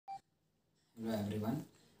Hello everyone,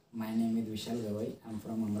 my name is Vishal. I'm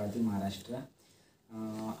from Amarawati, Maharashtra.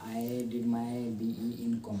 I did my BE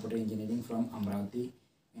in computer engineering from Amarawati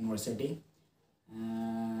University.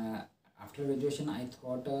 After graduation, I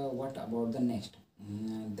thought, what about the next?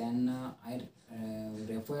 Then I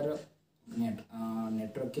refer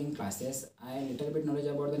networking classes. I little bit knowledge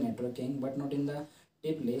about the networking, but not in the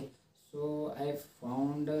deeply. So I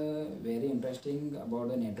found very interesting about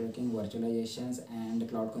the networking, virtualizations, and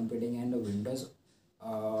cloud computing and Windows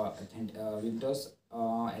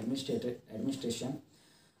administration.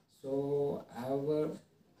 So I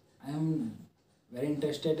am very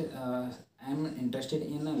interested. I am interested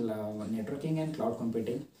in networking and cloud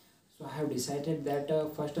computing. So I have decided that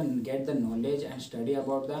first get the knowledge and study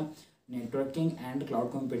about the networking and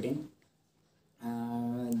cloud computing.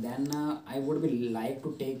 Then I would be like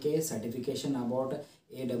to take a certification about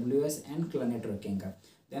AWS and cloud networking.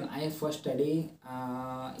 Then I first study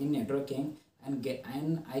in networking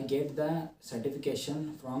and I get the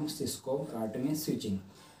certification from Cisco routing and switching.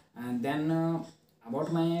 And then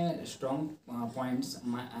about my strong points,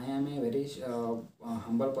 I am a very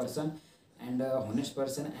humble person and a honest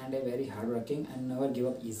person and a very hardworking and never give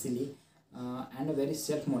up easily and a very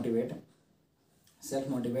self-motivate.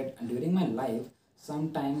 And during my life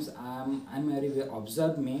sometimes I'm very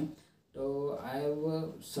observed me. So I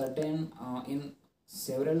have certain in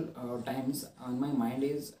several times on my mind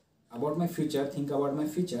is about my future, think about my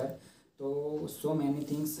future. So many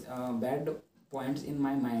things, bad points in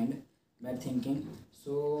my mind, bad thinking.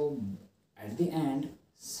 So at the end,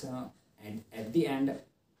 at the end,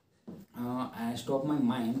 I stop my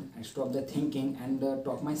mind, I stop the thinking and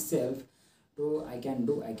talk myself to I can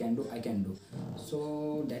do.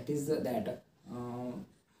 So that is that.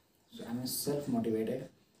 So I'm self-motivated.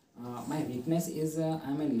 My weakness is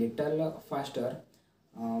I'm a little faster,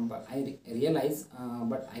 but I realize,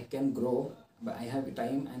 but I can grow, but I have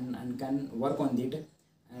time and can work on it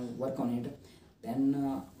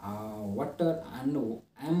Then what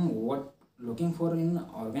looking for in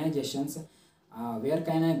organizations, where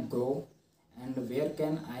can I grow and where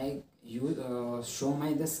can I use show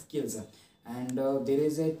my the skills, and there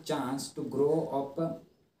is a chance to grow up,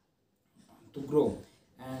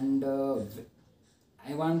 and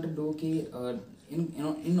I want to do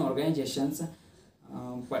in organizations,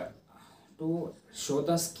 but to show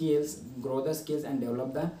the skills, grow the skills and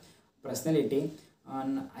develop the personality.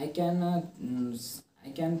 And I can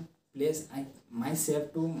place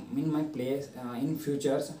myself to in my place in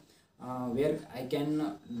futures, where I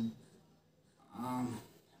can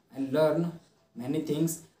and learn many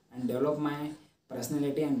things and develop my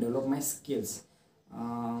personality and develop my skills.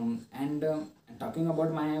 And talking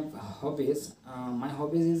about my hobbies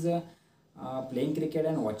is playing cricket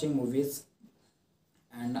and watching movies.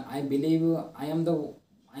 And I believe I am the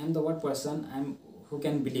one person who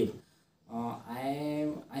can believe. I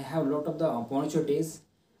have lot of the opportunities.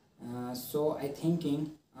 So I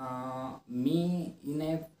thinking me in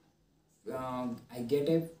a I get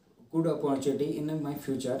a good opportunity in my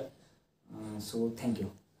future. So thank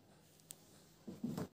you.